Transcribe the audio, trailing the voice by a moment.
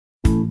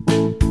Hey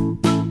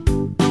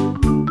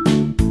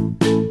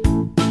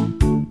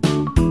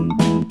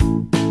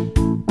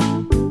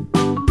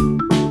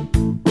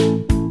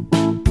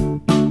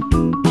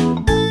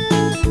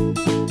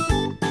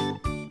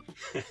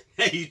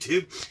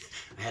YouTube,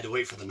 I had to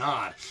wait for the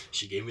nod.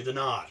 She gave me the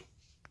nod.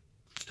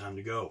 It's time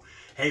to go.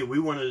 Hey, we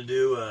wanted to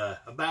do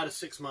about a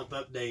 6-month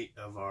update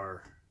of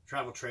our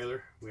travel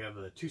trailer. We have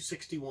a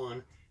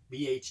 261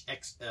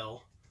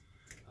 BHXL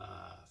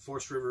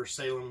Forest River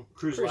Salem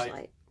Cruise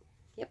Lite.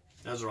 Yep.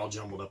 Those are all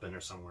jumbled up in there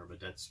somewhere,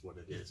 but that's what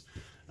it is.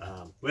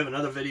 We have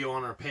another video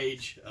on our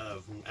page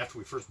of after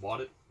we first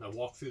bought it, a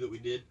walkthrough that we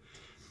did.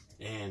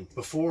 And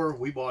before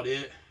we bought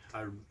it,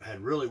 I had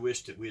really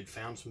wished that we had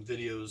found some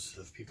videos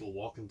of people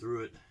walking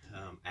through it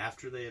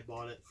after they had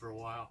bought it for a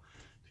while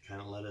to kind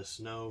of let us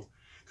know.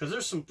 Because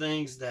there's some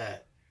things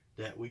that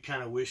we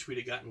kind of wish we'd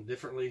have gotten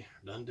differently,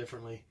 done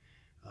differently.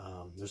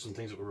 There's some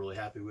things that we're really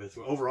happy with.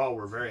 Overall,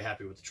 we're very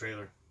happy with the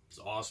trailer. It's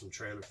an awesome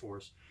trailer for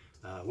us.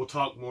 We'll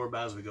talk more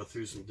about it as we go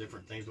through some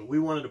different things. But we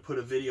wanted to put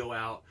a video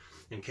out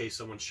in case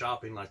someone's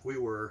shopping like we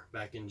were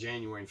back in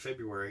January and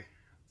February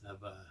of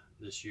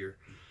this year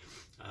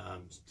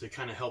to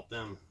kind of help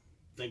them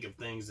think of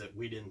things that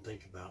we didn't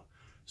think about.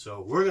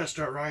 So we're going to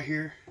start right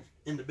here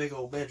in the big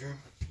old bedroom.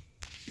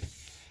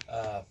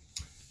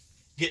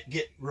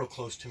 Get real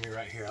close to me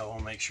right here. I want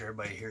to make sure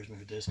everybody hears me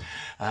with this.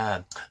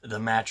 The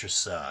mattress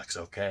sucks,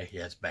 okay?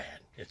 Yeah, it's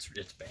bad. It's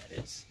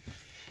bad.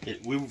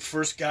 We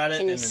first got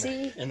it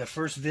in the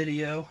first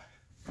video.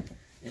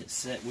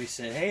 We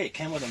said, hey, it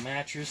came with a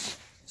mattress.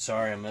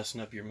 Sorry, I'm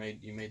messing up. You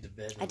made the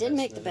bed. I did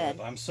make the bed.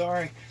 I'm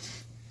sorry.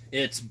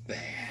 It's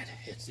bad.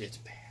 It's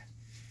bad.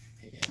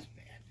 It is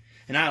bad.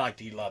 And I like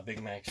to eat a lot of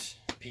Big Macs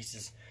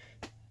pieces,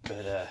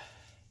 but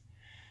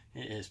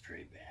it is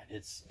pretty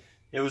bad.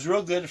 It was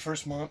real good the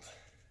first month,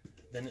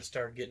 then it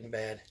started getting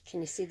bad.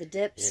 Can you see the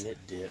dips? And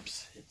it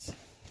dips.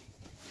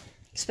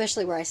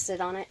 Especially where I sit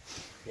on it.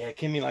 Yeah,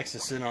 Kimmy likes to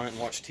sit on it and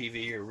watch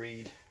TV or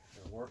read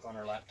or work on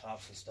her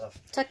laptops and stuff.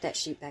 Tuck that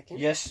sheet back in.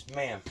 Yes,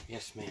 ma'am.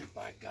 Yes, ma'am.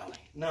 By golly.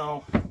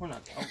 No, we're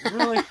not. Oh,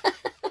 really?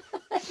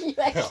 You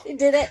actually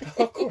did it?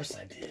 Of course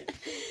I did.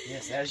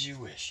 Yes, as you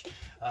wish.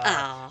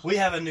 We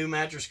have a new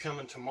mattress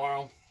coming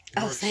tomorrow.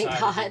 We're thank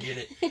God. To get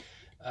it.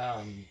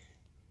 I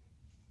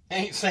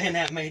ain't saying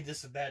that made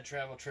this a bad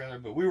travel trailer,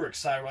 but we were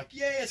excited. We're like,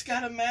 yay, it's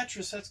got a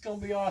mattress. That's going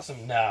to be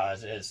awesome. No,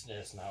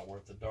 it's not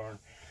worth the darn.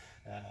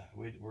 I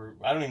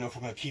don't even know if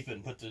we're going to keep it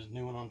and put the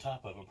new one on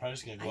top of it. We're probably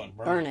just going to go out and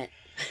burn it.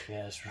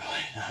 Yeah, it's really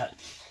not.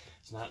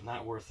 It's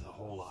not worth a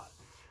whole lot.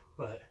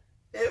 But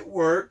it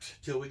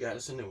worked till we got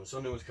us a new one. So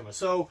a new one's coming.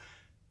 So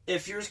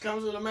if yours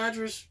comes with a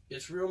mattress,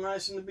 it's real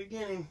nice in the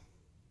beginning.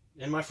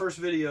 In my first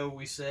video,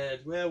 we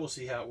said, well, we'll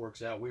see how it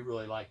works out. We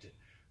really liked it.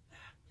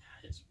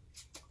 It's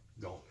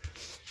gone.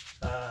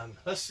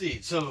 Let's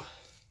see. So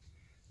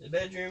the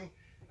bedroom,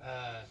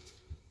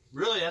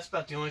 really, that's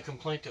about the only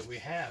complaint that we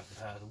have.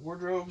 The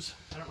wardrobes,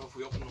 I don't know if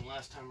we opened them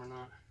last time or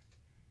not.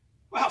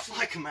 Wow,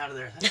 fly come out of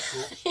there.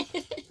 That's cool.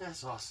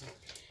 That's awesome.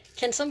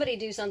 Can somebody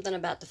do something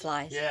about the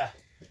flies? Yeah.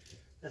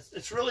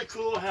 It's really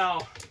cool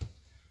how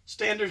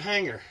standard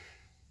hanger.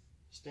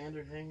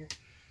 Standard hanger.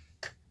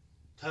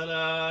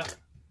 Ta-da!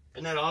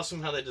 Isn't that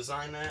awesome how they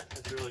designed that?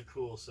 It's really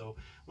cool. So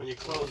when you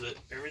close it,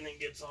 everything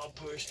gets all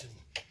pushed and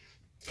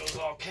goes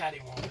all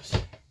cattywampus.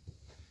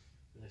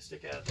 And they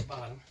stick out at the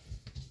bottom.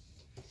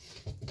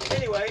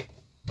 Anyway,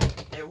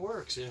 it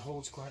works. It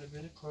holds quite a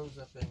bit of clothes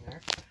up in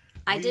there.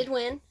 I did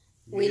win.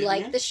 We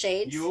like the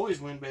shades. You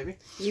always win, baby.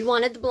 You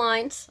wanted the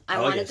blinds. I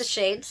wanted the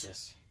shades.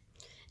 Yes.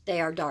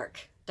 They are dark.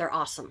 They're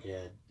awesome.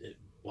 Yeah, it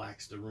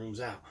blacks the rooms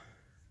out.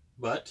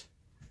 But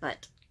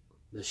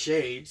the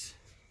shades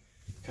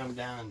come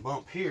down and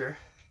bump here,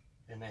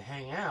 and they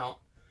hang out,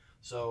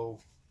 so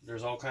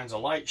there's all kinds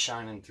of light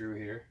shining through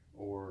here,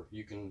 or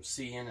you can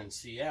see in and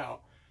see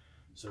out.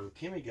 So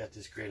Kimmy got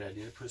this great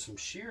idea to put some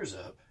shears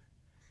up,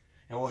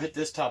 and we'll hit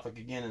this topic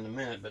again in a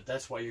minute, but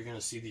that's why you're going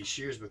to see these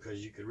shears,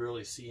 because you could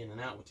really see in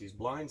and out with these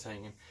blinds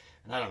hanging.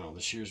 And I don't know,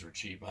 the shears were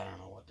cheap. I don't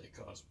know what they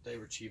cost, but they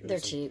were cheap. They're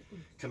cheap.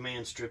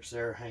 Command strips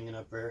there hanging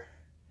up there,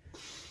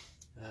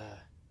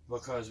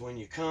 because when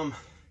you come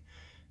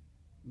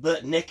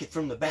butt naked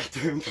from the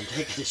bathroom from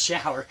taking a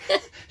shower,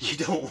 you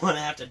don't want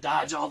to have to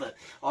dodge all the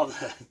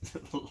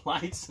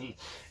lights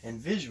and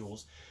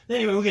visuals.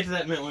 Anyway, we'll get to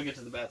that in a minute when we get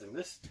to the bathroom.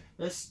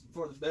 This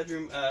for the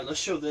bedroom. Let's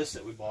show this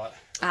that we bought.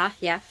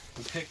 Yeah.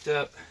 We picked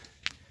up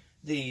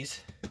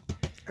these.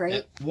 Great.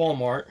 At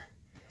Walmart.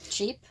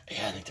 Cheap.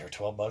 Yeah, I think they were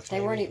 $12.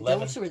 They weren't.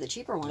 Those were the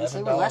cheaper ones.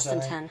 They were less than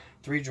 10.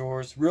 3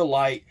 drawers, real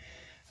light.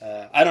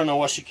 I don't know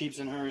what she keeps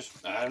in hers.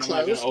 I'm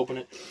not going to open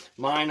it.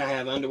 Mine, I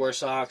have underwear,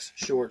 socks,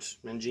 shorts,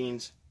 and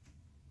jeans.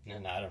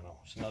 And I don't know,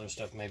 some other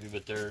stuff maybe,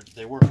 but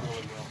they work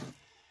really well.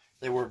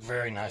 They work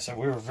very nice.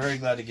 We were very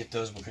glad to get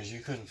those because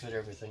you couldn't fit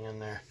everything in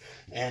there.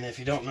 And if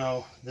you don't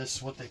know, this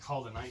is what they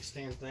call the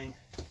nightstand thing.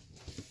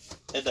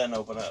 It doesn't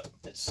open up.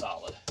 It's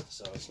solid.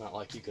 So it's not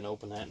like you can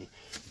open that and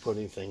put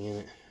anything in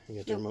it. You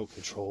got the remote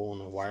control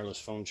and a wireless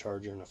phone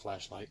charger and a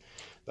flashlight.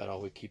 About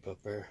all we keep up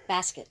there.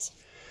 Baskets.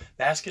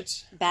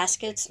 Baskets?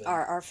 Baskets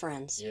are our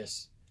friends.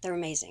 Yes. They're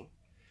amazing.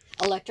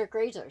 Electric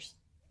razors.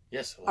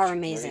 Yes, are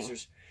amazing.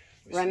 Razors.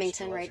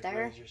 Remington right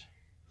there. Razors.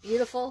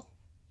 Beautiful.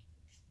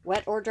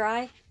 Wet or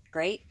dry.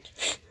 Great.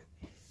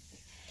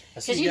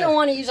 Because you don't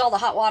want to use all the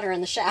hot water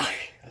in the shower.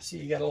 I see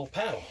you got a little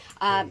paddle.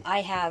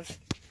 I have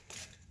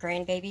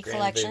grandbaby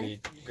collection.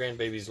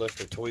 Grandbabies left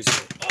their toys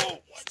here. Oh,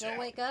 Still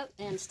wake up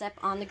and step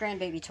on the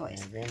grandbaby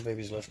toys. Yeah,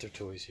 grandbabies left their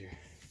toys here.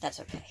 That's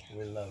okay.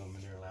 We love them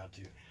and they're allowed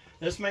to.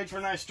 This made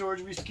for nice storage.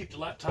 We used to keep the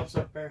laptops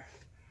up there.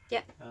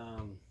 Yep.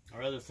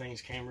 Our other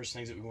things, cameras,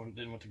 things that we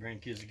didn't want the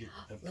grandkids to get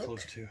up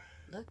close to.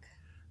 Look.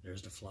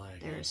 There's the fly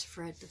again. There's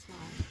Fred the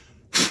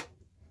fly.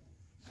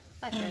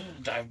 Bye, Fred.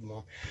 Dive them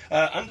all.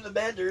 Under the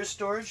bed, there is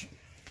storage.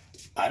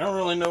 I don't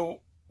really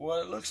know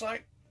what it looks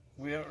like.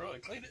 We haven't really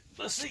cleaned it.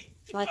 Let's see.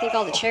 Well, I think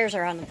all the chairs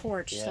are on the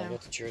porch. Yeah, so. I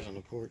got the chairs on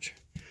the porch.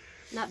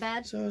 Not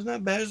bad. So it's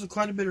not bad. There's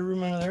quite a bit of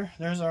room under there.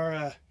 There's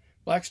our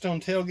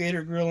Blackstone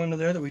tailgater grill under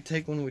there that we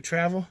take when we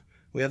travel.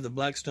 We have the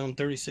Blackstone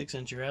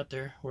 36-incher out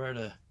there. We're at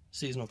a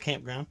seasonal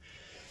campground.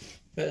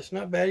 But it's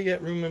not bad. You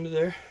got room under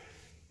there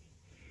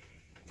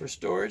for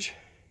storage.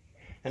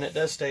 And it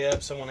does stay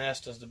up. Someone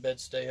asked, does the bed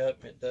stay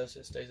up? It does.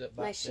 It stays up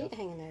by Nice itself. sheet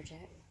hanging there,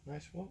 Jack.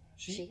 Nice what?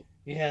 Sheet.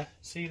 Yeah.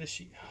 See the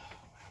sheet? Oh,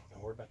 I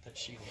don't worry about that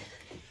sheet.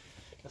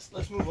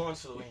 Let's move on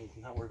so that we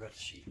can not worry about the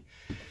sheet.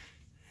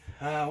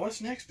 What's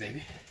next,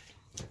 baby?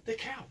 The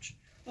couch.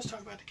 Let's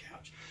talk about the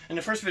couch. In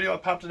the first video, I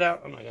popped it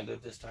out. I'm not going to do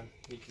it this time.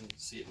 You can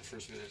see it in the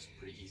first video. It's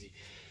pretty easy.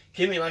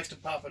 Kimmy likes to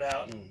pop it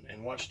out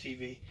and watch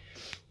TV.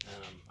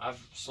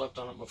 I've slept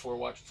on it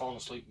before, fallen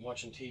asleep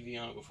watching TV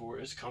on it before.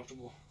 It's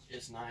comfortable.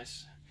 It's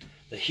nice.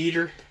 The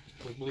heater,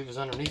 we believe, is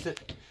underneath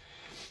it.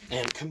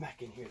 And come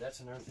back in here.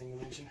 That's another thing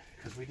to mention,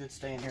 because we did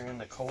stay in here in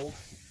the cold.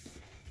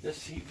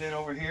 This heat vent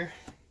over here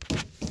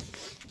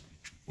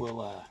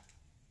will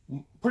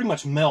pretty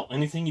much melt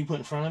anything you put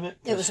in front of it.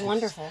 It was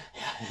wonderful.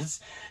 Yeah,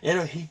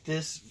 it'll heat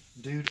this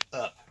dude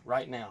up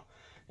right now.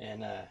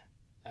 And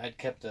I'd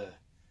kept a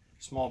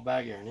small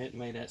bag here, and it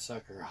made that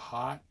sucker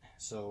hot.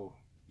 So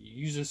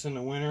you use this in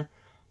the winter,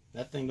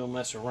 that thing don't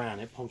mess around.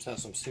 It pumps out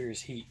some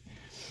serious heat.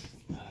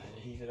 It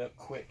heat it up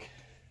quick.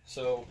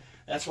 So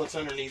that's what's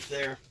underneath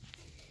there.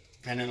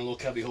 And then a little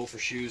cubby hole for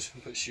shoes.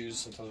 We put shoes.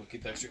 Sometimes we'll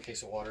keep an extra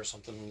case of water or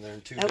something in there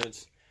in 2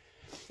 beds.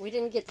 We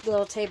didn't get the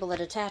little table that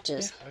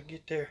attaches. Yeah, I'll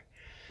get there.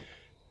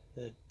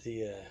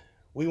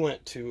 We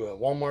went to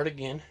Walmart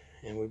again,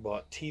 and we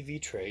bought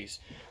TV trays.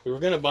 We were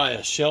going to buy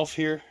a shelf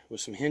here with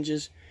some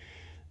hinges,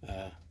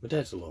 but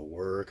that's a little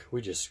work.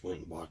 We just went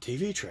and bought a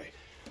TV tray.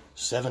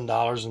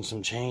 $7 and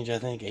some change, I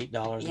think.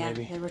 $8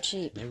 maybe. Yeah, they were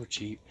cheap. They were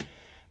cheap.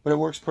 But it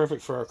works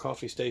perfect for our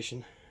coffee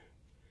station.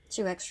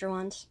 2 extra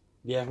ones.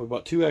 Yeah, we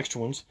bought 2 extra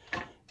ones,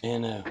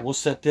 and we'll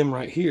set them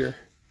right here.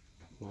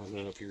 Well, I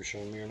don't know if you were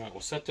showing me or not.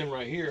 We'll set them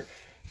right here.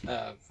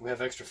 If we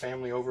have extra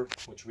family over,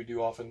 which we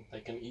do often,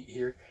 they can eat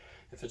here.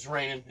 If it's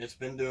raining, it's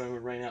been doing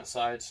with rain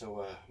outside,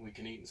 so we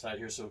can eat inside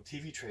here. So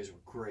TV trays were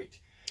great.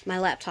 My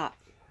laptop.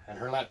 And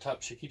her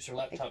laptop, she keeps her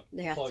laptop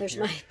plugged there's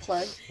here. my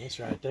plug. It's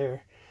right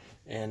there.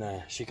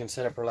 And she can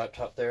set up her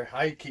laptop there.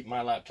 I keep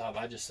my laptop,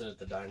 I just sit at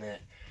the dinette.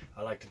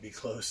 I like to be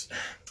close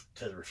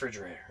to the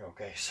refrigerator,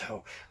 okay?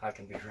 So I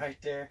can be right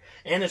there.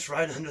 And it's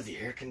right under the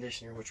air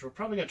conditioner, which we're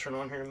probably going to turn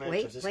on here in a minute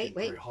because it's getting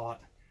pretty hot.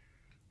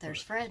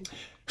 There's Fred.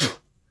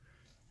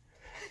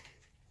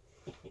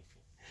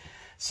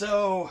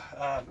 So,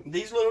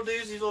 these little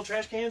dudes, these little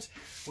trash cans,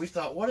 we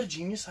thought, what a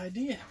genius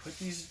idea. Put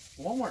these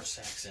Walmart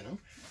sacks in them,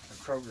 or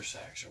Kroger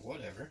sacks, or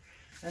whatever,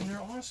 and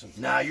they're awesome.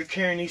 Now you're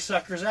carrying these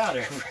suckers out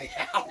every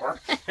hour.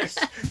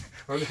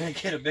 We're going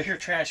to get a bigger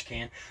trash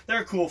can.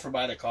 They're cool for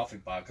by the coffee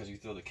pot, because you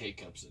throw the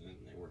K-cups in and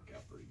they work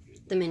out pretty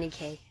good. The mini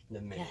K. The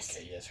mini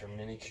K, yes, her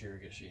mini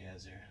Keurig she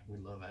has there. We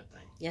love that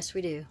thing. Yes,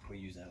 we do. We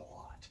use that a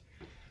lot.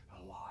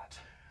 A lot.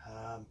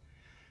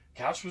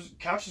 Couch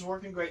is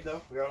working great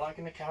though. We are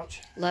liking the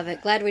couch. Love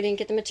it. Glad we didn't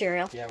get the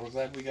material. Yeah, we're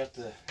glad we got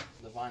the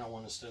vinyl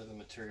one instead of the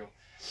material.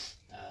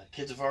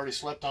 Kids have already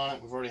slept on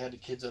it. We've already had the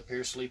kids up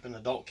here sleeping,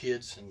 adult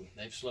kids, and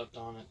they've slept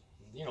on it.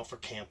 You know, for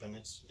camping,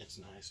 it's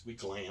nice. We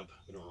glamp.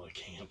 We don't really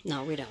camp.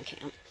 No, we don't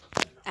camp.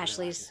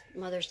 Ashley's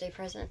Mother's Day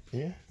present.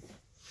 Yeah.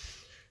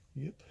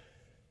 Yep.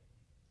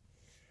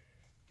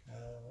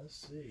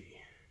 Let's see.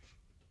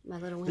 My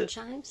little wind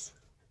chimes.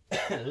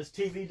 This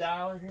TV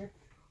dialer here.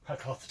 I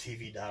call it the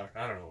TV dialer.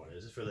 I don't know what it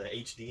is. It's for the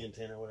HD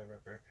antenna or whatever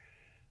up there.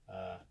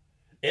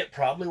 It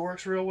probably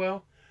works real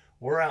well.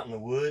 We're out in the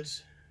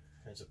woods.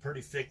 It's a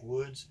pretty thick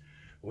woods.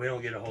 We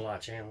don't get a whole lot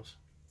of channels.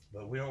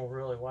 But we don't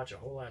really watch a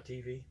whole lot of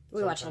TV.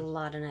 We watch a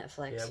lot of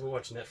Netflix. Yeah, we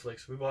watch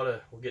Netflix.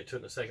 We'll get to it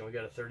in a second. We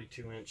got a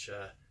 32-inch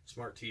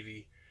smart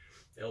TV,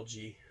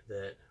 LG,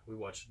 that we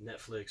watch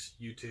Netflix,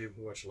 YouTube.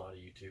 We watch a lot of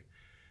YouTube.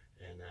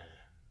 And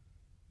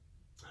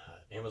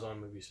Amazon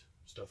movies,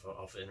 stuff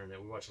off the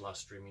internet. We watch a lot of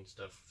streaming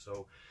stuff.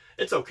 So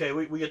it's okay.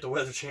 We get the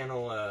Weather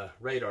Channel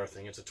radar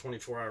thing. It's a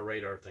 24-hour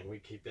radar thing. We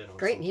keep it on.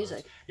 Great sometimes.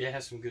 music. Yeah, it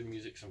has some good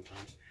music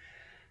sometimes.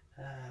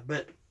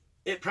 But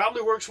it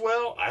probably works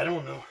well. I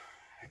don't know.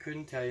 I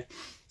couldn't tell you.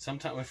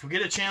 Sometimes if we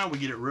get a channel, we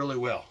get it really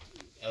well.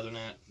 Other than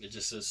that, it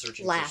just says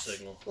searching for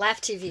signal. Laugh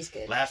TV's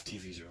good. Laugh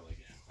TV's really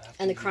good.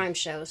 And the crime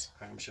shows.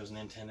 Crime shows and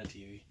antenna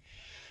TV.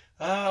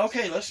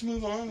 Okay, let's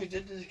move on. We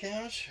did the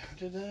couch. We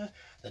did the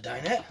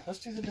dinette. Let's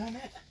do the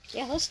dinette.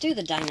 Yeah, let's do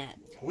the dinette.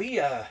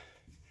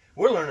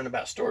 We're learning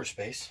about storage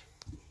space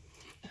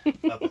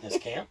up in this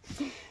camp,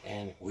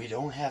 and we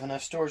don't have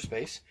enough storage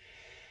space.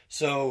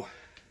 So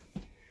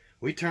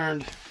we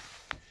turned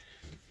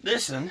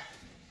this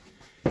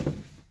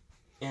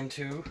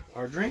into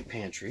our drink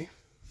pantry.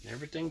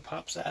 Everything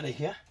pops out of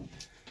here.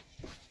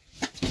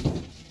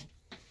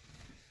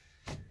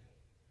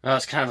 Oh,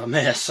 it's kind of a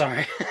mess.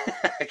 Sorry.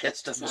 I got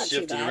stuff was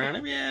shifted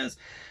around. Yes.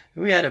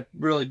 We had a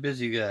really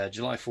busy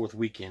July 4th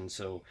weekend,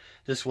 so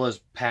this was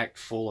packed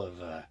full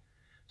of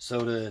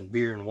soda and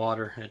beer and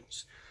water.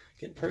 It's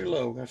getting pretty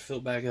low. We're going to fill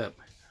it back up.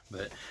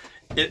 But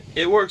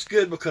it works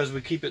good because we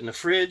keep it in the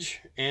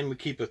fridge, and we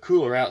keep a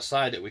cooler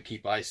outside that we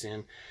keep ice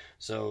in.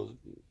 So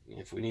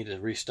if we need to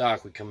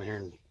restock, we come in here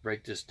and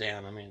break this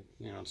down. I mean,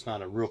 you know, it's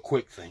not a real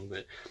quick thing,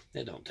 but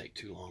it don't take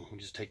too long. We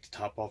just take the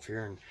top off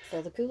here and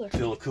fill the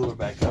cooler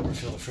back up, or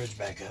fill the fridge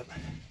back up.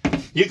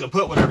 You can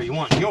put whatever you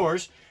want in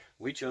yours.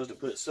 We chose to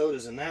put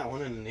sodas in that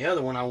one, and in the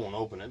other one, I won't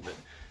open it, but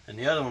in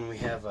the other one we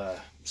have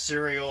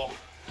cereal,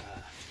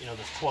 you know,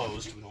 that's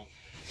closed. We don't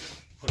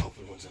put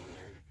open ones in there.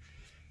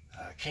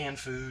 Canned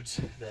foods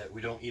that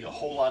we don't eat a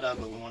whole lot of,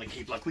 but we want to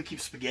keep. Like, we keep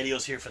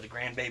SpaghettiOs here for the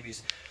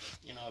grandbabies,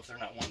 you know, if they're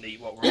not wanting to eat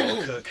what we're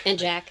going to cook. And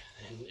Jack.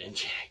 And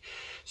Jack.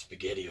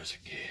 SpaghettiOs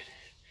are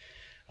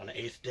good. On the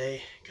 8th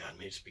day, God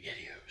made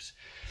SpaghettiOs.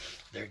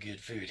 They're good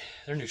food.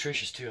 They're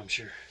nutritious too, I'm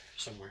sure,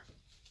 somewhere.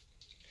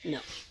 No.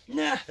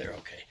 Nah, they're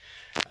okay.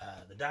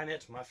 The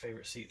dinette's my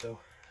favorite seat, though.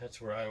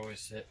 That's where I always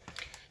sit.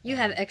 You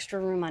have extra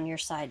room on your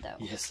side, though.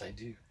 Yes, I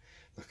do,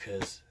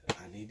 because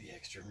I need the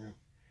extra room.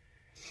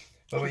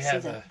 But we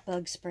have have the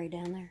bug spray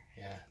down there.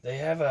 Yeah, they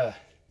have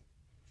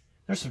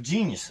there's some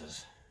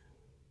geniuses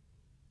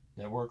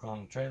that work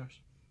on trailers.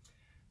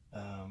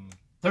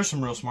 There's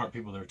some real smart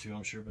people there too,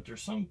 I'm sure, but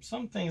there's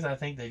some things I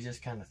think they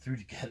just kind of threw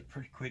together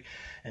pretty quick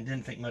and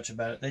didn't think much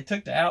about it. They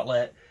took the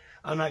outlet.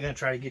 I'm not going to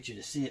try to get you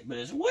to see it, but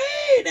it's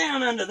way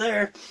down under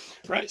there,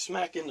 right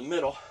smack in the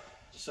middle.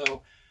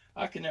 So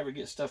I could never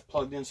get stuff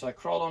plugged in, so I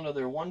crawled under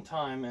there one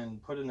time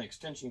and put an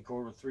extension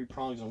cord with 3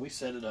 prongs, and we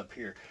set it up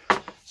here.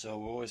 So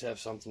we always have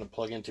something to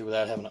plug into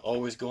without having to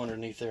always go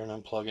underneath there and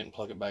unplug it and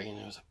plug it back in.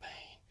 It was a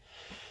pain.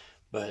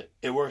 But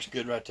it works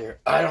good right there.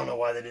 I don't know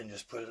why they didn't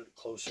just put it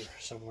closer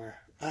somewhere.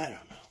 I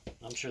don't know.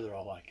 I'm sure they're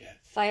all like that.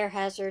 Fire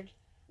hazard.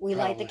 We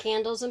light the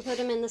candles and put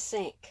them in the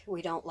sink.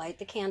 We don't light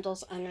the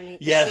candles underneath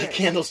the stairs. the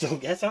candles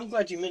don't. Yes, I'm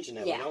glad you mentioned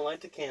that. Yeah. We don't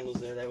light the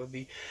candles there. That would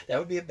be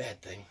a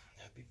bad thing.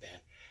 That would be bad.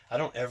 I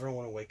don't ever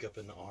want to wake up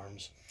in the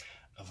arms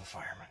of a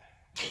fireman.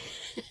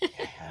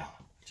 I don't.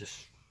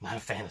 Just not a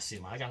fantasy.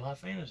 I got a lot of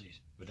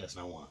fantasies, but that's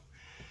not one.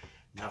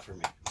 Not for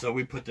me. So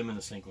we put them in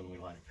the sink when we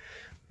light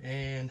them.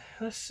 And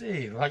let's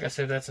see. Like I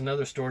said, that's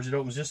another storage. It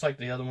opens just like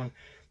the other one.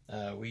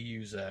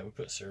 We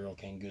put cereal,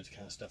 canned goods,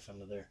 kind of stuff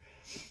under there.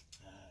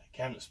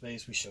 Cabinet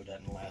space, we showed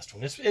that in the last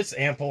one. It's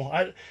ample.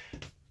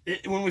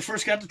 When we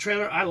first got the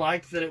trailer, I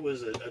liked that it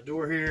was a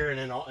door here, and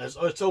then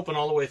it's open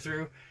all the way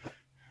through.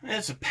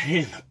 It's a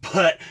pain in the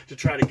butt to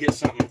try to get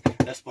something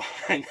that's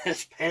behind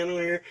this panel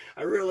here.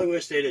 I really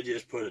wish they'd have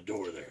just put a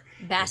door there.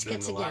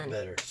 Baskets again. Lot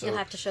better. So you'll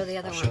have to show the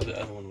other one. I'll show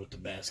the other one with the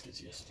baskets,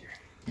 yes,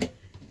 dear.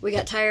 We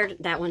got tired.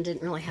 That one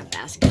didn't really have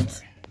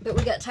baskets. But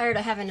we got tired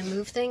of having to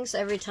move things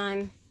every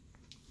time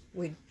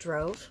we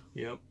drove.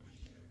 Yep.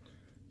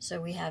 So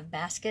we have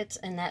baskets,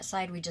 and that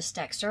side we just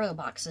stack cereal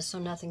boxes so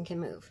nothing can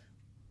move.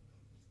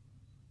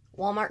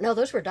 Walmart, no,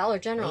 those were Dollar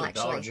General,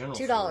 actually. Dollar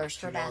General $2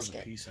 for a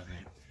basket. A piece, I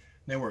think.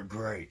 They were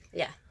great.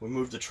 Yeah. We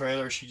moved the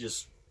trailer. She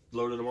just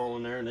loaded them all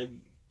in there, and they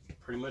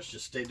pretty much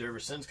just stayed there ever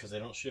since because they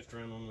don't shift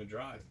around when we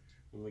drive,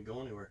 when we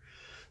go anywhere.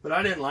 But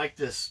I didn't like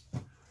this.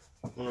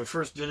 When we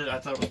first did it, I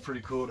thought it was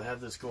pretty cool to have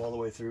this go all the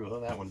way through.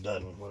 Well, that one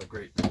doesn't. What a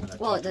great thing.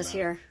 Well, it does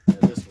here. Yeah,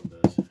 this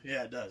one does.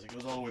 Yeah, it does. It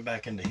goes all the way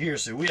back into here.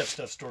 So we have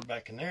stuff stored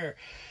back in there.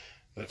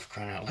 But for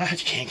crying out loud,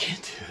 you can't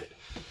get to it.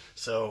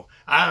 So,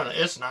 I don't know.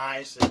 It's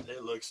nice.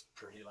 It looks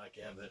pretty like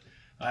that. But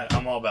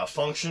I'm all about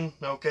function,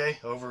 okay,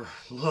 over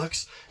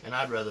looks. And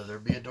I'd rather there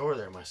be a door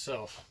there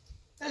myself.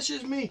 That's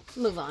just me.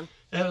 Move on.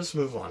 Yeah, let's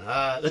move on.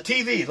 The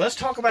TV. Let's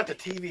talk about the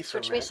TV for a minute.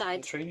 Switch me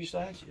sides. Trade you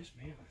sides? Yes,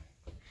 ma'am.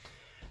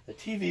 The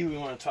TV we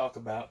want to talk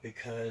about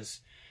because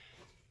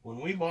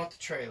when we bought the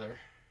trailer,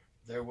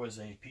 there was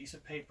a piece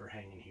of paper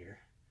hanging here.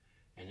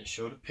 And it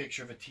showed a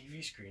picture of a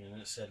TV screen.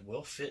 And it said,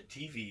 we'll fit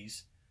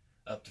TVs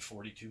up to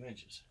 42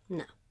 inches.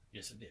 No.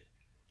 Yes, it did.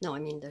 No, I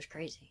mean, they're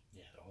crazy.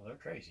 Yeah, well, they're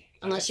crazy.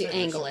 Unless you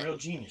angle it. Real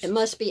genius. It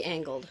must be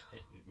angled.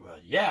 Well,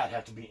 yeah, it'd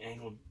have to be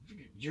angled.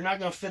 You're not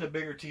going to fit a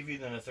bigger TV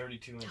than a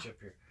 32-inch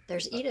up here.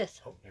 There's Edith.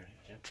 Oh, there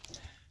it is. Yeah.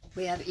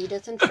 We have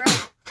Edith and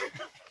Fred.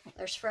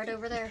 There's Fred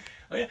over there.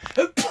 Oh, yeah.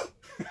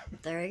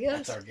 There he goes.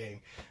 That's our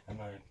game.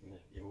 Yeah,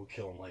 we'll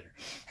kill him later.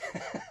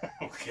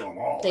 We'll kill them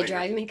all They later.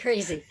 drive me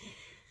crazy.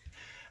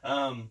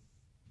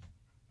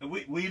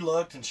 We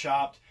looked and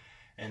shopped,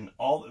 and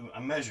I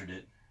measured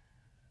it.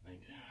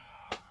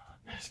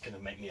 That's gonna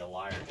make me a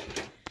liar.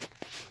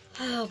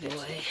 Oh boy.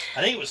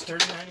 I think it was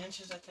 39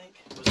 inches, I think,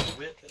 was the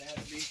width it had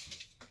to be.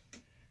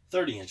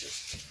 30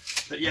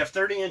 inches. But you have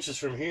 30 inches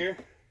from here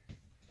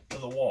to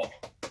the wall.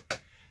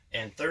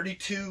 And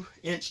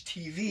 32-inch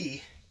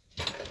TV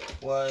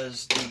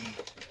was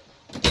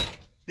the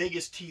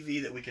biggest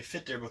TV that we could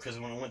fit there, because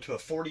when it went to a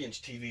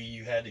 40-inch TV,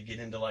 you had to get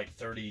into like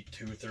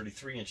 32,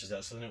 33 inches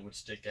out, so then it would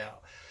stick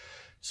out.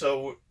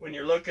 So when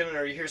you're looking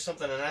or you hear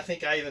something, and I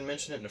think I even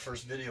mentioned it in the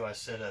first video, I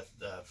said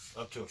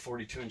up to a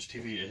 42-inch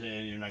TV,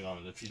 and you're not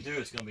going to, if you do,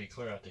 it's going to be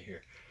clear out to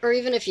here. Or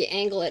even if you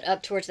angle it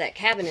up towards that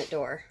cabinet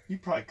door. You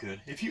probably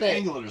could. If you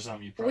angle it or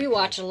something, you probably could. We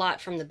watch a lot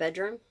from the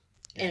bedroom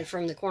and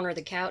from the corner of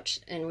the couch,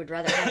 and would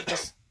rather have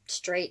just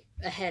straight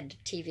ahead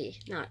TV,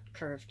 not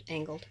curved,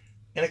 angled.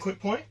 And a quick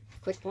point.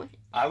 Quick point.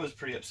 I was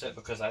pretty upset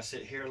because I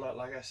sit here a lot,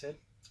 like I said,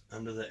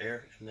 under the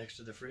air next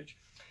to the fridge.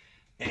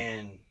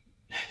 And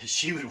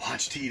she would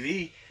watch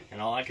TV, and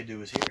all I could do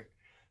was hear it.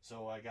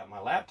 So I got my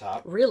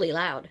laptop. Really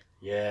loud.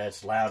 Yeah,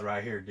 it's loud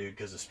right here, dude,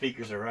 because the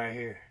speakers are right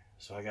here.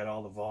 So I got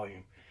all the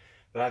volume.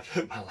 But I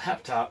put my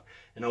laptop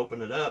and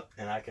open it up,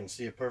 and I can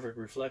see a perfect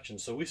reflection.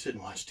 So we sit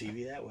and watch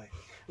TV that way.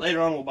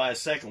 Later on, we'll buy a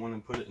second one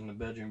and put it in the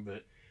bedroom,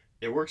 but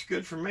it works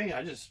good for me.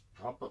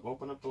 I'll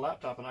open up the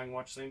laptop, and I can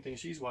watch the same thing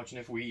she's watching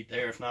if we eat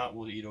there. If not,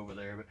 we'll eat over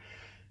there. But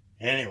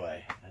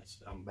anyway,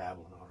 I'm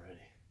babbling already.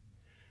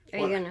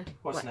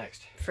 What's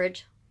next?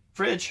 Fridge.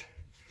 Fridge.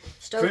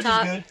 Stovetop. Fridge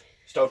is good.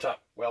 Stovetop.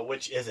 Well,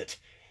 which is it?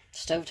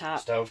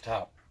 Stovetop.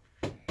 Stovetop.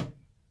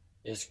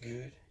 It's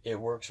good. It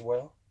works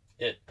well.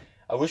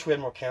 I wish we had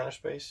more counter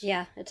space.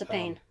 Yeah, it's a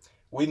pain.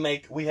 We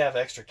have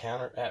extra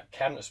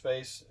cabinet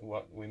space.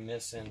 What we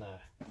miss in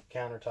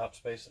countertop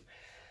space.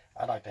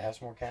 I'd like to have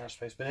some more counter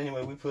space. But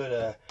anyway, we put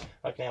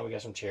like now we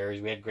got some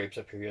cherries. We had grapes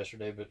up here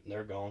yesterday, but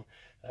they're gone.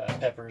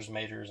 Peppers,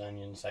 tomatoes,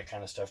 onions, that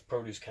kind of stuff.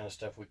 Produce kind of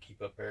stuff we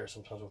keep up there.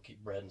 Sometimes we'll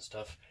keep bread and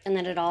stuff. And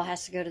then it all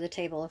has to go to the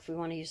table if we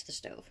want to use the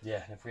stove.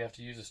 Yeah, and if we have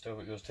to use the stove,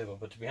 it goes to the table.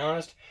 But to be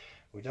honest,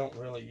 we don't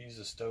really use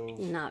the stove.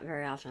 Not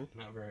very often.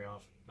 Not very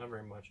often. Not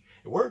very much.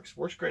 It works.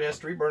 Works great. It has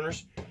 3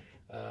 burners.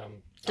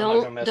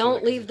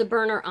 Don't leave the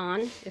burner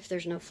on if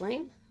there's no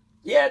flame.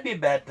 Yeah, it'd be a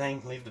bad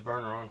thing. Leave the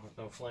burner on with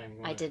no flame.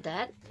 I did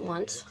that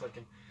once.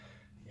 Clicking.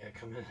 Yeah,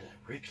 come in. It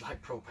reeked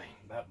like propane.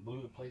 About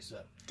blew the place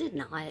up. Did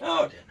not. No, it did not.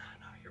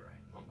 No, you're right.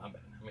 Oh, my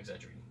bad. I'm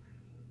exaggerating.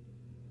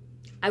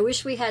 I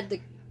wish we had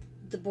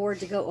the board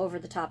to go over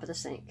the top of the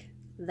sink.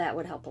 That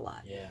would help a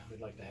lot. Yeah, we'd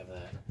like to have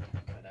that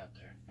right out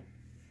there.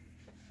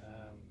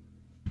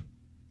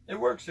 It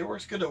works. It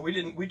works good though.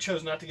 We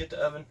chose not to get the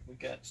oven. We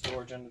got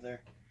storage under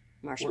there.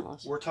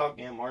 Marshmallows. We're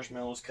talking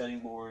marshmallows, cutting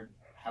board,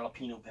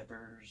 jalapeno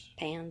peppers,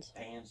 pans,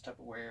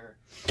 Tupperware,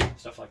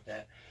 stuff like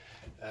that.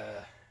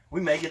 We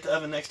may get the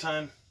oven next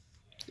time.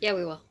 Yeah,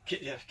 we will.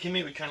 Yeah,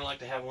 Kimmy would kind of like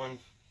to have one.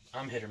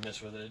 I'm hit or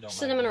miss with it. It don't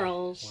cinnamon matter.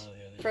 rolls,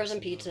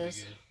 frozen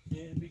pizzas.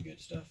 Yeah, it'd be good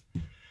stuff.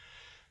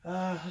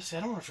 Let's see.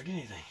 I don't want to forget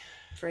anything.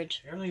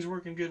 Fridge. Everything's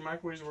working good.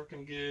 Microwave's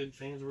working good.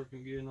 Fans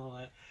working good and all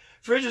that.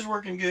 Fridge is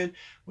working good.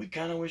 We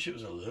kind of wish it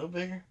was a little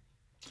bigger.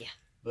 Yeah.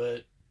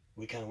 But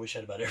we kind of wish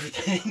that about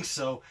everything.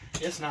 So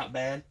it's not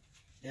bad.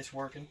 It's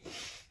working.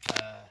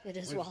 It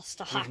is well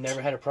stocked. We've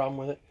never had a problem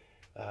with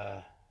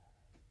it.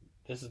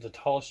 This is the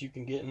tallest you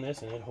can get in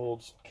this, and it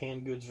holds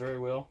canned goods very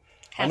well.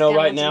 I know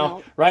right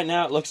now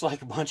it looks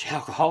like a bunch of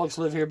alcoholics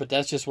live here, but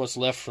that's just what's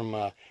left from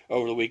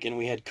over the weekend.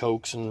 We had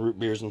Cokes and root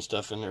beers and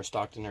stuff in there,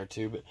 stocked in there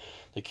too, but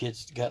the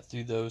kids got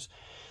through those.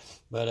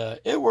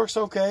 But it works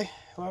okay.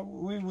 Well,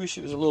 we wish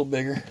it was a little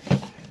bigger.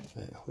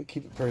 But we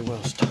keep it pretty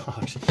well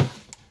stocked.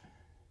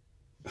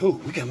 Oh,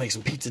 we got to make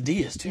some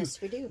pizzadillas too. Yes,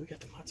 we do. We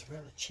got the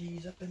mozzarella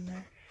cheese up in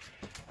there.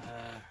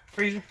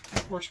 Freezer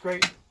works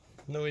great.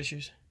 No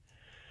issues.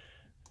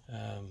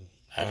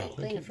 I don't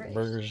clean the fridge.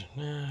 Burgers.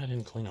 Nah, I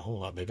didn't clean a whole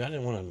lot, baby. I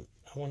wanted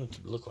it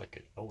to look like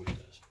it always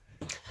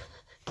does.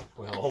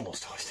 Well,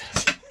 almost always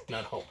does.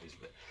 Not always,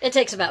 but it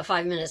takes about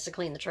 5 minutes to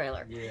clean the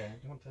trailer. Yeah,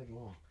 it don't take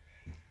long.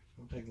 It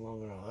don't take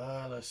long at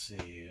all. Let's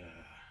see.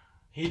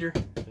 Heater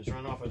is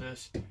run off of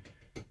this.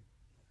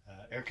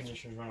 Air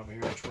conditioner's run over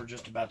here, which we're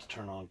just about to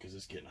turn on because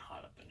it's getting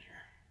hot up in here.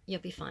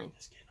 You'll be fine.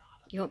 It's getting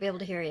hot. You won't be able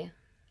to hear you.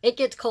 It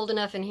gets cold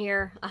enough in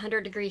here,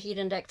 100-degree heat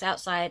index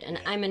outside, and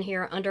I'm in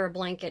here under a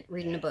blanket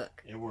reading a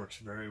book. It works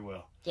very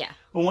well. Yeah.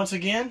 But once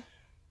again,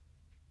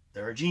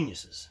 there are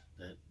geniuses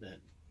that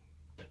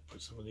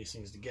put some of these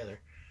things together.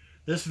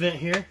 This vent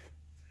here,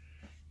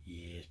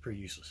 yeah, it's pretty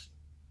useless.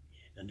 Yeah,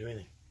 doesn't do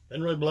anything.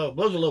 Doesn't really blow.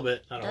 Blows a little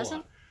bit, not a whole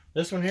lot.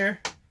 This one here,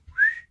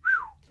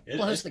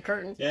 blows the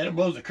curtains. Yeah, it'll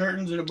blow the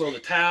curtains, it'll blow the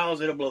towels,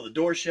 it'll blow the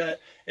door shut,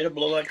 it'll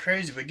blow like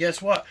crazy. But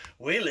guess what?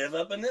 We live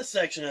up in this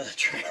section of the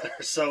trailer,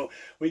 so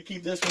we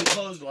keep this one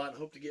closed a lot and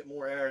hope to get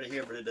more air out of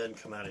here, but it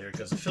doesn't come out of here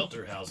because the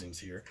filter housing's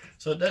here.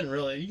 So it doesn't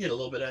really, you get a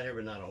little bit out of here,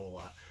 but not a whole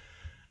lot.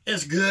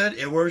 It's good.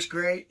 It works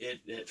great.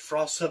 It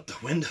frosts up the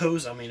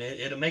windows. I mean,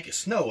 it'll make it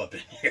snow up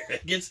in here.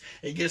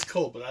 It gets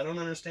cold, but I don't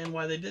understand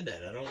why they did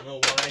that. I don't know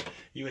why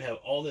you would have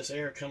all this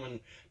air coming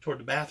toward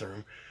the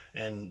bathroom.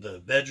 And the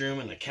bedroom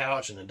and the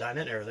couch and the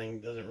dinette and everything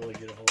doesn't really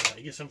get a whole lot.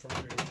 You get some from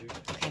under here too.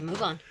 Okay,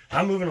 move on.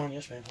 I'm moving on.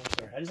 Yes, ma'am.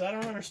 I'm sorry. I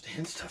don't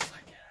understand stuff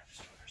like that.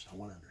 I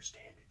want to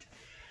understand it.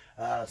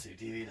 Let's see,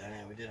 TV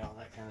dynamic. We did all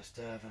that kind of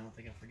stuff. I don't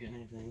think I'm forgetting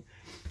anything.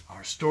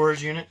 Our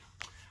storage unit,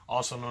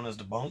 also known as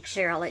the bunks.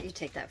 Here, I'll let you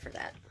take that for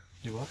that.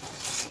 Do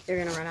what? You're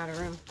gonna run out of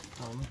room.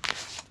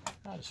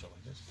 I'll just show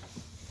like this.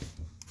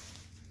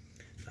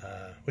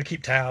 We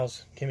keep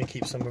towels. Kimmy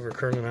keeps some of her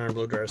curling iron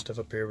blow dryer stuff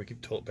up here. We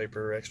keep toilet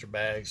paper, extra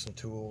bags, some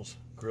tools,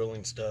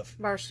 grilling stuff.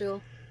 Bar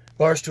stool.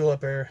 Bar stool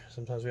up there.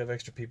 Sometimes we have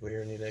extra people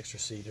here who need an extra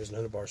seat. There's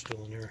another bar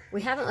stool in there.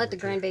 We haven't let the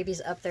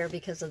grandbabies up there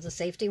because of the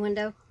safety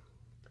window.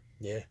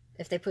 Yeah.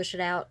 If they push it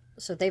out,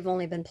 so they've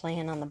only been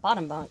playing on the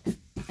bottom bunk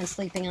and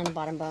sleeping on the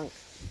bottom bunk.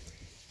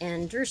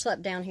 And Drew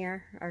slept down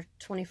here. Our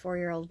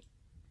 24-year-old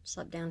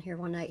slept down here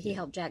one night. He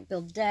helped Jack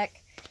build the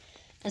deck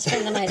and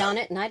spend the night on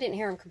it, and I didn't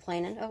hear him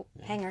complaining. Oh,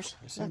 yeah. Hangers.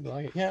 It seemed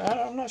like it.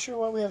 Yeah, I'm not sure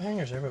why we have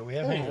hangers there, but we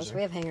have hangers there.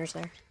 We have hangers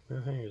there. We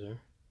have hangers there.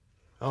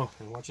 Oh,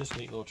 and watch this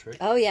neat little trick.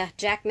 Oh, yeah.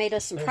 Jack made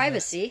us some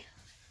privacy.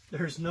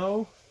 There's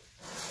no...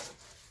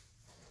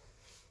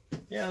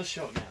 Yeah, let's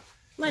show it now.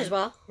 Might as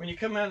well. When you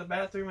come out of the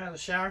bathroom, out of the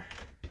shower,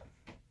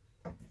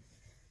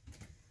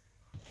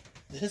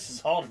 this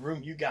is all the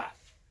room you got.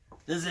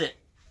 This is it.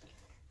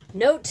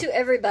 Note to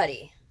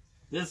everybody.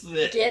 This is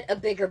it. Get a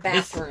bigger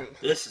bathroom.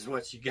 This is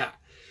what you got.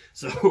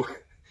 So,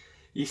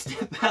 you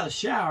step out of the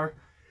shower,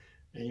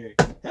 and you're,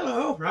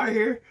 hello, right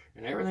here,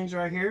 and everything's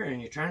right here,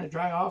 and you're trying to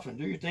dry off and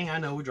do your thing. I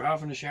know we dry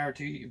off in the shower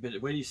too, but the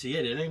way you see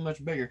it, it ain't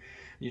much bigger.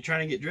 You're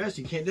trying to get dressed,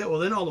 you can't do it. Well,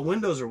 then all the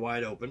windows are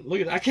wide open. Look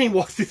at that. I can't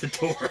walk through the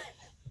door.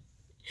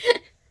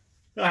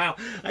 Wow.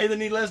 I either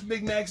need less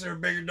Big Macs or a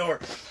bigger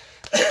door.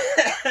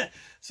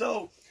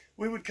 So,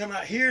 we would come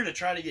out here to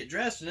try to get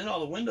dressed, and then all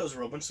the windows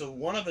were open. So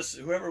one of us,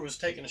 whoever was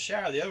taking a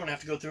shower, the other one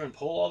have to go through and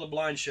pull all the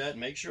blinds shut and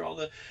make sure all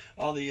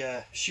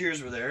the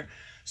shears were there.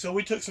 So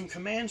we took some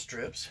command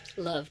strips.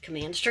 Love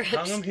command strips.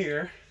 Hung them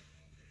here.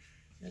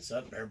 It's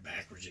up there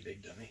backwards, you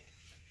big dummy.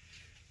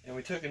 And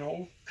we took an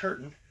old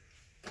curtain.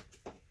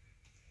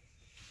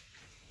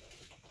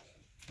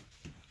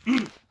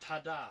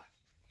 Ta-da!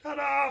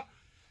 Ta-da!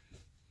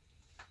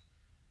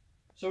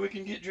 So we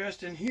can get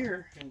dressed in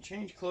here and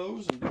change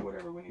clothes and do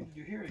whatever we need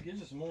to do here. It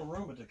gives us more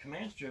room with the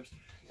command strips.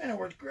 And it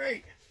worked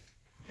great.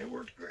 It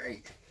worked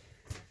great.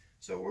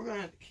 So we're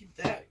going to keep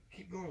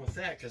going with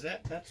that, because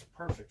that's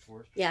perfect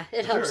for us. Yeah,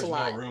 it helps a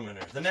lot. There's no room in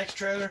there. The next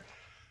trailer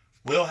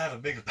will have a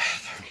bigger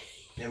bathroom.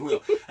 It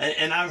will.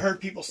 And I've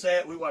heard people say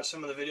it. We watched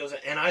some of the videos,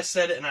 and I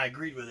said it and I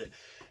agreed with it.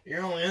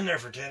 You're only in there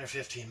for 10 or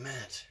 15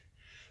 minutes.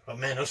 But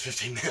man, those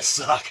 15 minutes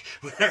suck.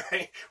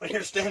 When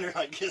you're standing there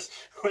like this,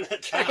 with a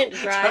towel,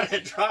 trying to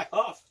dry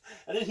off.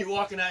 And then you're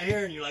walking out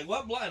here and you're like,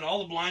 what blind? All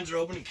the blinds are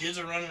open and kids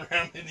are running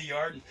around in the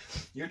yard. And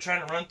you're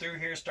trying to run through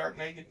here stark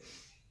naked.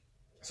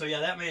 So yeah,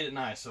 that made it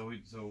nice. So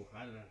I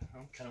don't know.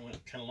 I kind of went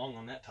long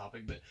on that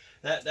topic, but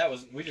that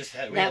was, we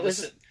had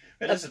this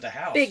at the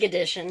house. Big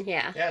addition,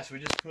 yeah. Yeah, so we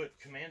just put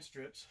command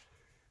strips,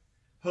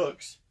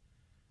 hooks,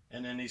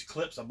 and then these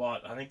clips I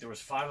bought. I think there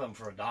was 5 of them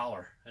for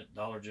 $1 at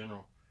Dollar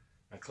General.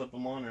 I clip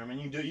them on there. I mean,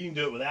 you can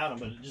do it without them,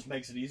 but it just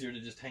makes it easier to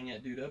just hang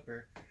that dude up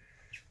there,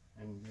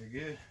 and you're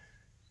good.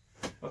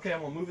 Okay,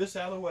 I'm gonna move this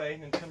out of the way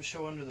and then come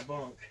show under the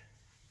bunk.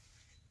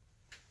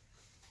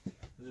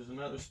 There's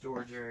another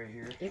storage area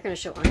here. You're gonna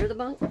show under the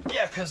bunk?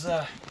 Yeah, because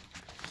I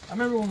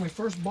remember when we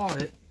first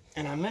bought it,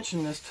 and I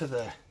mentioned this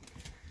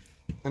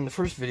in the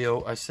first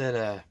video. I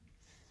said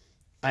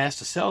I asked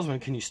the salesman,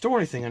 "Can you store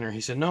anything under?"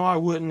 He said, "No, I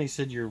wouldn't." He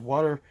said, "Your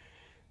water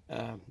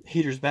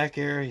heater's back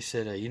there." He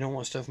said, "You don't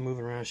want stuff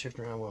moving around,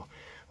 shifting around." Well,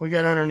 we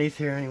got underneath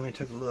here anyway and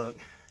took a look.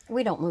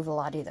 We don't move a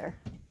lot either.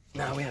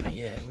 No, we haven't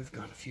yet. We've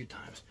gone a few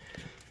times.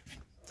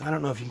 I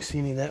don't know if you can see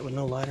any of that with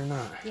no light or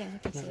not. Yeah, I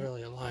can see it. Not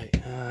really a light.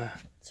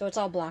 So it's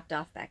all blocked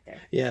off back there.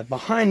 Yeah,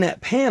 behind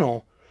that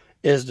panel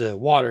is the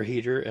water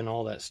heater and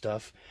all that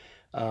stuff.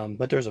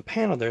 But there's a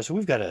panel there, so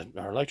we've got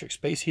our electric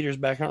space heaters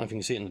back. I don't know if you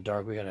can see it in the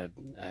dark. We got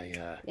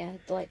yeah,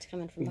 the light's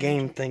coming from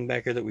game thing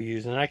back here that we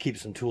use, and I keep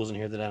some tools in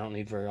here that I don't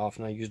need very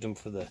often. I used them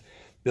for the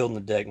building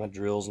the deck, my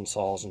drills and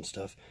saws and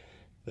stuff.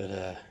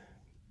 But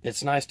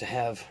it's nice to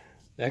have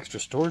extra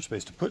storage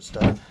space to put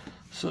stuff,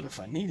 so that if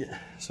I need it,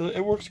 so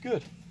it works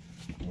good.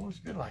 It works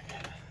good like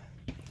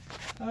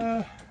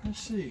that. Let's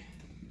see.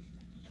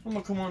 I'm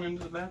gonna come on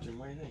into the bathroom.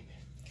 What do you think?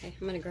 Okay,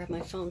 I'm gonna grab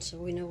my phone so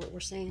we know what we're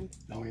saying.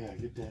 Oh yeah,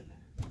 get that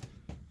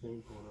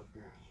thing going up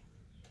here.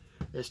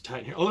 It's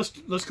tight here. Oh,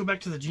 let's go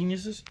back to the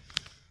Geniuses.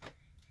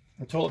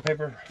 The toilet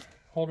paper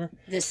holder.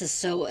 This is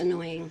so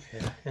annoying.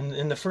 Yeah.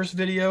 In the first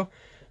video,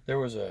 there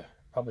was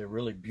probably a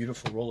really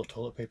beautiful roll of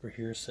toilet paper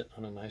here sitting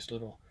on a nice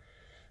little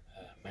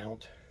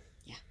mount.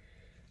 Yeah.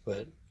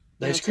 But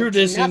they screwed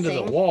this into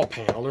the wall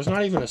panel. There's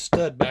not even a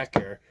stud back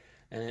there,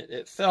 and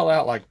it fell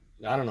out like,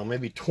 I don't know,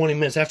 maybe 20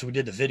 minutes after we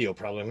did the video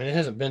probably. I mean, it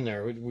hasn't been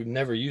there. We'd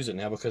never use it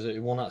now because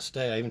it will not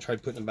stay. I even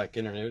tried putting it back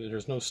in there, and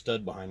there's no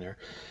stud behind there.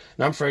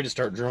 And I'm afraid to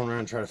start drilling around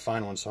and try to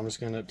find one, so I'm just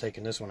going to end up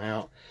taking this one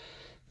out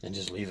and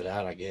just leave it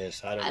out, I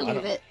guess. I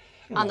leave it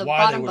on the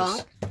bottom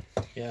bunk.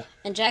 Yeah.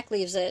 And Jack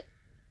leaves it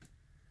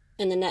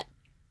in the net.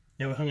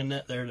 Yeah, we hung a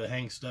net there to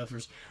hang stuff.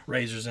 There's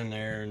razors in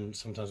there, and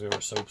sometimes we have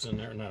our soaps in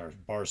there. Not our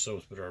bar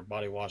soaps, but our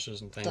body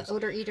washes and things. The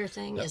odor eater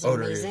thing is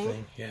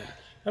amazing. Yeah.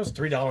 That was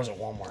 $3 at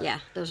Walmart. Yeah,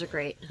 those are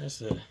great.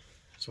 That's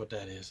what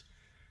that is.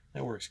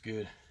 That works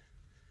good.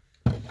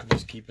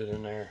 Just keep it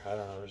in there. I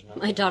don't know. There's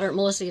My daughter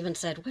Melissa even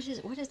said,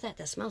 "What is that?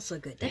 That smells so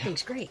good. That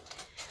thing's great."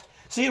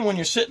 See, when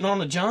you're sitting on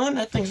the John,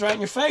 that thing's right in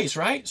your face,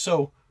 right?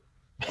 So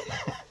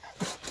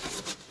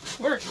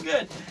works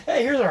good.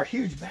 Hey, here's our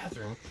huge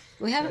bathroom.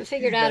 We haven't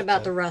figured out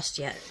about the rust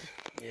yet.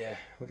 Yeah,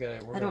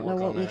 I don't know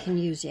what we can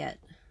use yet.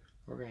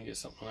 We're gonna get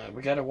something like that.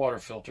 We got a water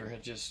filter.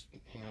 It just,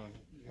 you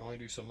only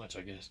do so much,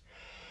 I guess.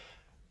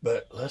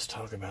 But let's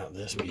talk about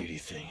this beauty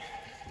thing.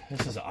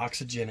 This is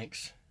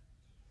Oxygenics.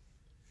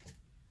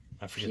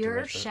 I forget the Pure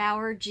rest of it.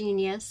 Shower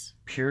Genius.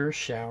 Pure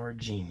Shower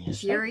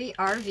Genius. Fury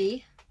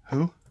RV.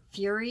 Who?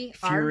 Fury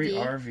Fury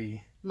RV.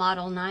 RV.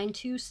 Model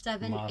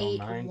 92781. Model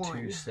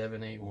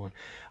 92781.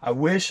 I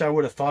wish I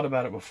would have thought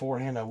about it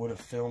beforehand. I would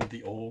have filmed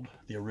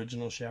the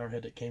original shower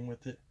head that came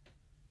with it.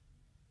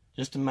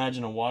 Just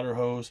imagine a water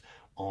hose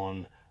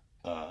on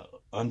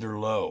under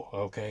low,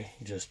 okay,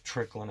 just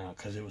trickling out,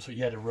 because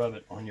you had to rub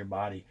it on your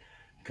body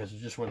because there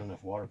just wasn't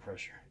enough water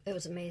pressure. It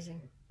was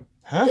amazing.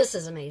 Huh? This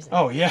is amazing.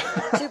 Oh yeah,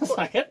 it's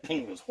like that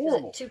thing was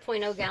horrible.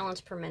 2.0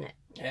 gallons per minute.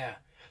 Yeah.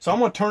 So I'm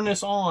gonna turn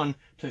this on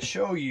to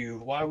show you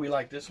why we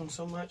like this one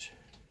so much.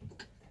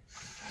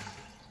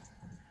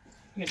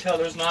 You can tell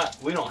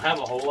we don't have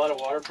a whole lot of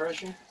water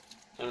pressure.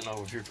 I don't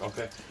know if you're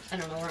okay. I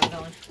don't know where I'm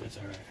going. That's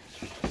all right.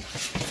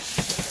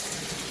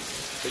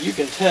 But you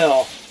can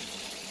tell.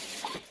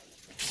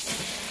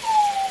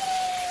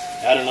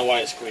 I don't know why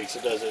it squeaks.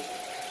 It does. It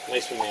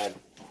makes me mad.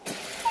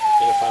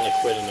 It'll finally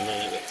quit in a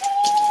minute. But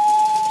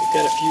we've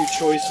got a few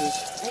choices.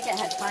 I think I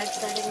had 5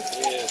 settings.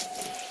 Yeah.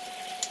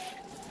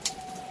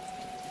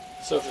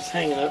 So if it's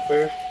hanging up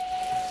there,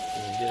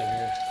 get it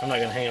here. I'm not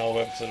gonna hang it all the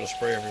way up because it'll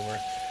spray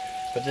everywhere.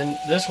 But then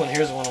this one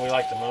here's the one we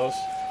like the most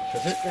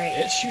because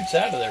it shoots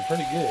out of there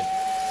pretty good.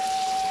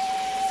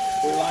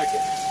 We like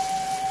it.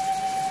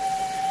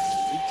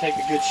 You can take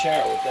a good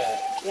shower with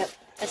that. Yep.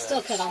 I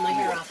still cut all my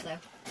hair off though.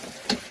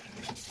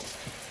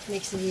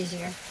 Makes it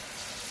easier.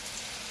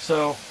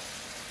 So.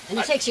 And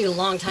it takes you a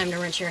long time to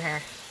rinse your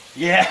hair.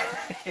 Yeah,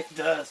 it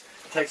does.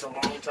 It takes a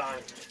long time.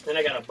 Then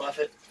I gotta buff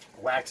it,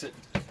 wax it.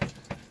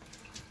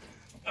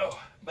 Oh,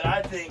 but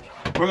I think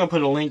we're gonna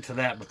put a link to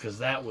that because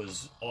that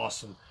was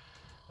awesome.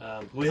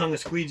 We hung a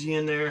squeegee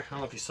in there. I don't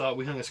know if you saw it.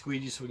 We hung a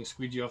squeegee so we can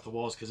squeegee off the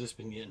walls because it's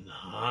been getting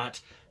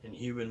hot and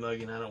humid and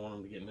muggy, and I don't want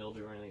them to get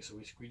mildew or anything. So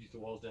we squeegee the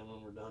walls down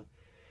when we're done.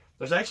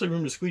 There's actually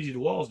room to squeegee the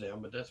walls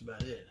down, but that's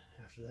about it.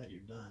 After that,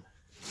 you're done.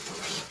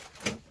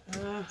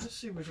 Let's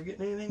see if we're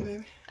forgetting anything,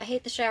 baby. I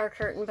hate the shower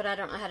curtain, but I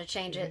don't know how to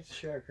change it. The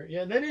shower curtain.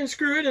 Yeah, they didn't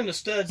screw it in the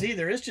studs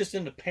either. It's just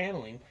in the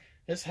paneling.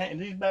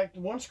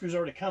 One screw's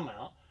already come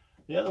out.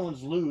 The other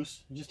one's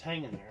loose, just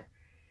hanging there.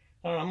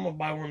 I don't know, I'm gonna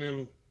buy one of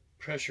them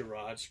pressure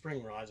rods,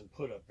 spring rods, and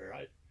put up there.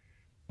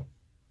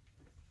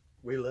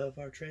 We love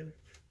our trailer.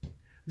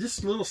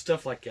 Just little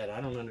stuff like that.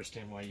 I don't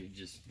understand why you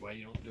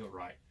don't do it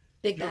right.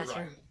 Big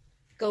bathroom. Right.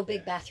 Go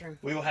big bathroom.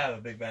 We will have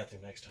a big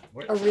bathroom next time.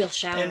 A real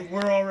shower. And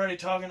we're already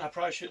talking. I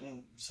probably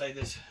shouldn't say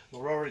this, but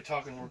we're already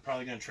talking. We're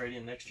probably going to trade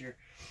in next year.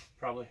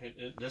 Probably.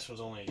 This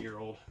was only a year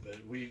old, but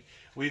we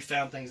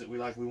found things that we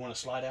like. We want to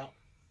slide out.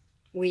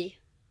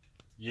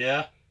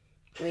 Yeah.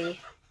 We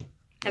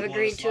have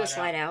agreed to a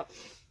slide out.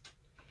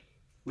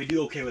 We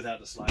do okay without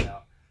the slide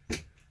out,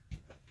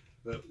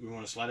 but we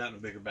want to slide out in a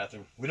bigger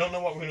bathroom. We don't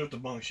know what we're going to do with the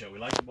bunks yet. We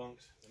like the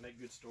bunks. They make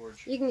good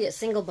storage. You can get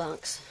single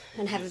bunks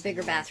and have a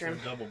bigger bathroom.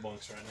 Double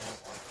bunks right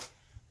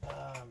now.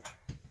 I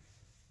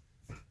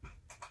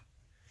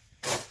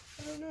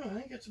don't know. I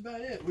think that's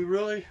about it. We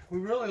really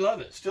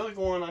love it. Still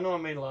going. I know I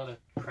made a lot of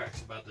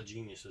cracks about the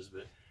Geniuses,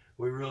 but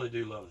we really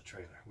do love the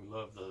trailer. We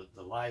love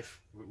the life.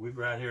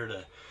 We're out here at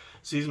a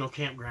seasonal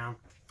campground.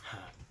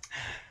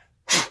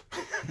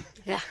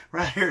 Yeah.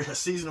 Right here at a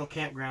seasonal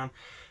campground,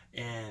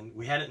 and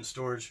we had it in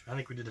storage. I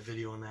think we did a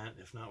video on that.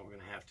 If not, we're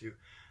going to have to.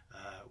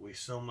 We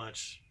so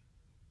much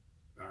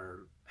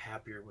are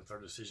happier with our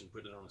decision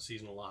putting it on a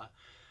seasonal lot.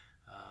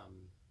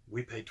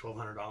 We paid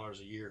 $1,200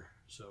 a year,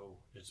 so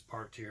it's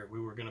parked here.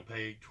 We were going to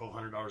pay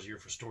 $1,200 a year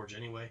for storage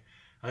anyway.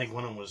 I think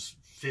one of them was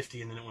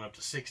 $50, and then it went up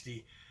to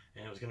 $60,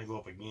 and it was going to go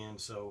up again.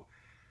 So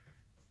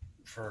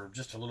for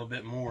just a little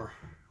bit more,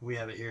 we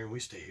have it here, and we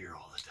stay here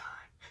all the time.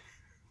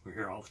 We're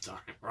here all the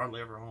time. We're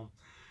hardly ever home,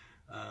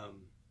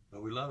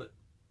 but we love it.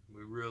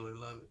 We really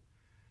love it.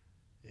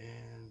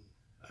 And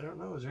I don't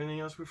know. Is there anything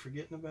else we're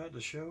forgetting about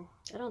the show?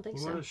 I don't think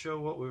so. We want to show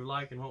what we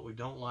like and what we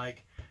don't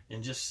like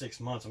in just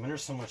 6 months. I mean,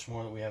 there's so much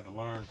more that we have to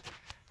learn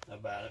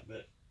about it,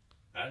 but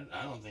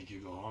I don't think you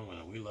go wrong with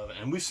it. We love it.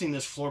 And we've seen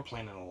this floor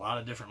plan in a lot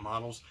of different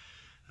models.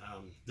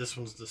 This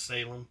one's the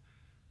Salem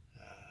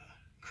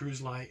Cruise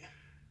Lite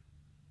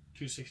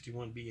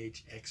 261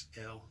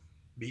 BHXL.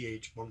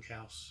 BH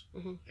bunkhouse,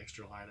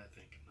 extra light, I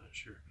think. I'm not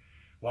sure.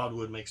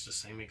 Wildwood makes the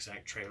same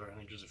exact trailer. I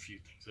think there's a few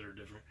things that are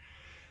different.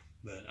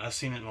 But I've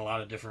seen it in a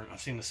lot of different, I've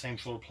seen the same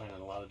floor plan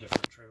in a lot of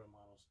different trailer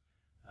models.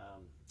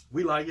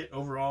 We like it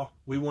overall.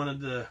 We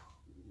wanted the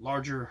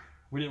larger,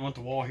 we didn't want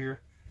the wall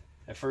here.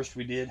 At first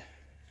we did.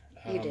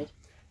 You did.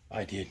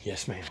 I did,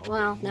 yes, ma'am.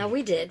 Well, no,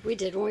 we did. We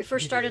did. When we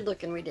first started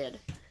looking, we did.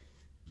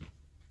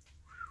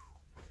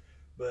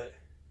 But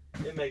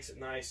it makes it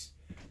nice.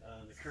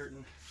 The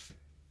curtain.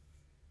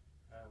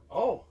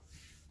 Oh,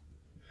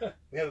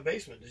 we have a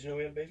basement. Did you know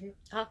we have a basement?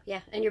 Oh,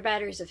 yeah. And your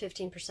battery's at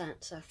 15%.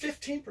 So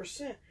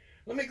 15%.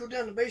 Let me go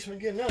down to the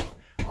basement and get another.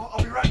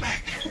 I'll be right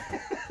back.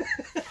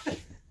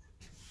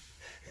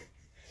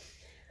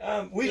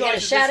 We got a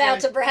shout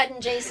out to Brad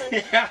and Jason.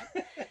 Yeah.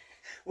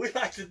 We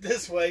liked it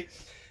this way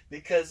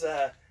because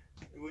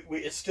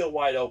it's still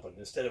wide open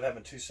instead of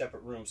having two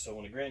separate rooms. So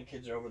when the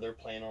grandkids are over there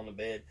playing on the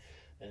bed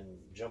and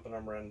jumping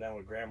up and down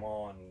with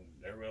grandma and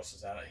everybody else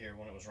is out here,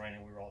 when it was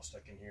raining, we were all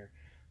stuck in here.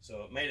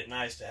 So it made it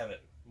nice to have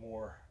it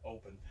more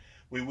open.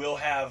 We will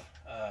have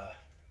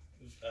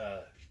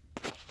the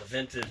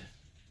vented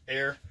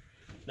air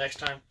next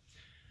time.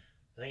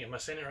 I think, am I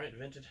saying it right?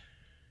 Vented?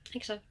 I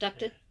think so.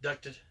 Ducted.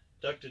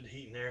 Ducted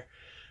heat and air.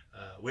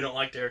 We don't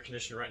like the air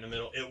conditioner right in the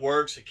middle. It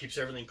works. It keeps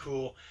everything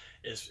cool.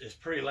 It's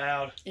pretty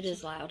loud. It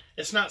is loud.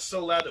 It's not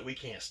so loud that we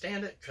can't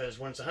stand it, because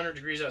when it's 100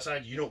 degrees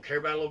outside, you don't care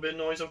about a little bit of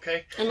noise,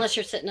 okay? Unless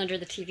you're sitting under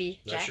the TV,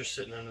 Jack. Unless you're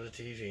sitting under the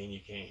TV and you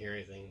can't hear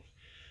anything.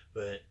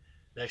 But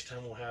next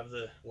time we'll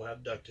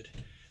have ducted.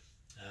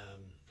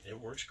 It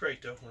works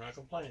great though. We're not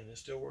complaining. It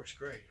still works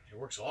great. It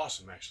works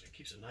awesome actually. It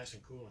keeps it nice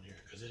and cool in here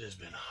because it has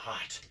been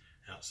hot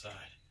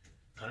outside.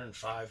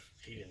 105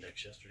 heat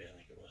index yesterday, I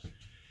think it was.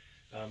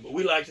 But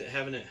we liked it,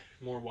 having it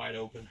more wide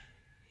open.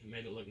 It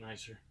made it look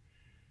nicer.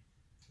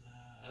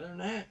 Other than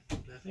that,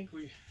 I think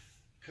we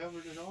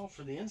covered it all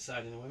for the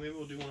inside anyway. Maybe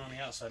we'll do one on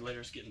the outside later.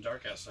 It's getting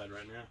dark outside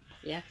right now.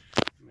 Yeah.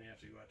 We may have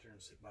to go out there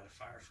and sit by the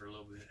fire for a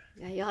little bit.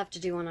 Yeah, you'll have to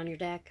do one on your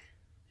deck.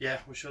 Yeah,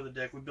 we'll show the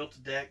deck. We built the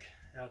deck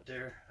out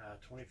there,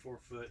 24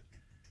 foot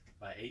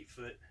by 8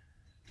 foot,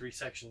 3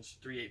 sections,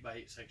 3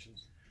 8x8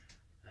 sections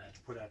to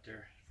put out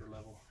there for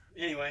level.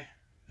 Anyway,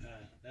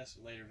 that's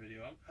a later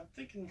video. I'm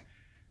thinking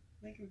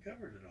we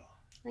covered it all.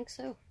 I think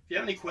so. If you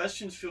have any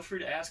questions, feel free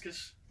to ask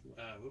us.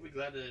 We'll be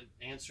glad to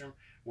answer them.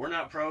 We're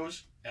not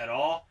pros at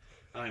all.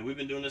 I mean, we've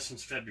been doing this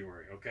since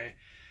February, okay?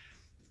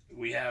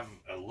 We have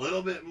a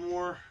little bit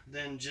more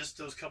than just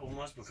those couple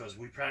months because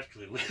we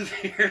practically live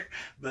here,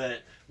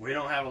 but we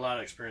don't have a lot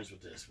of experience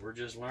with this. We're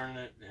just learning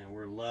it, and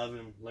we're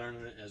loving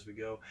learning it as we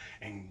go.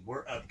 And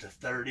we're up to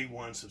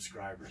 31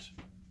 subscribers.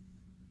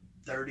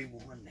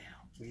 31 now.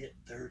 We hit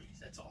 30.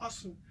 That's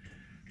awesome.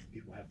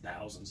 People have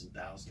thousands and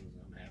thousands,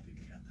 and I'm happy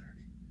we got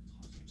 30.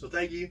 That's awesome. So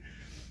thank you.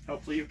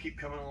 Hopefully you'll keep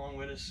coming along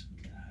with us.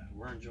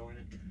 We're enjoying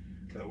it,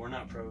 but we're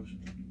not pros.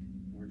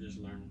 We're just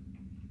learning.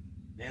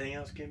 Anything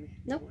else, Kimmy?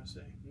 Nope. You want to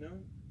say? No?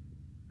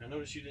 I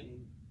noticed you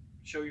didn't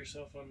show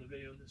yourself on the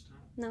video this time.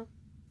 No.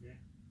 Yeah.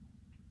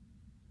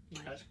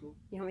 Why? That's cool.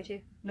 You want me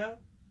to? No.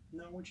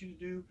 No, I want you to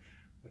do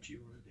what you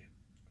want to do.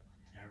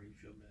 However you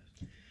feel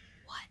best.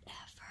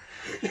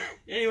 Whatever.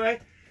 Anyway,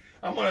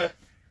 I'm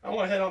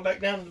gonna head on back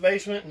down to the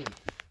basement and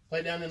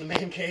lay down in the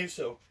man cave,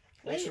 so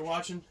thanks for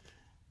watching.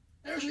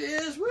 There she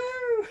is. Woo!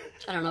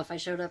 I don't know if I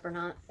showed up or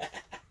not.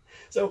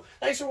 So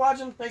thanks for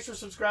watching. Thanks for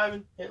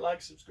subscribing. Hit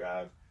like,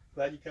 subscribe.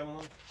 Glad you come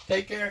along.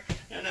 Take care,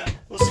 and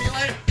we'll see you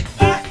later.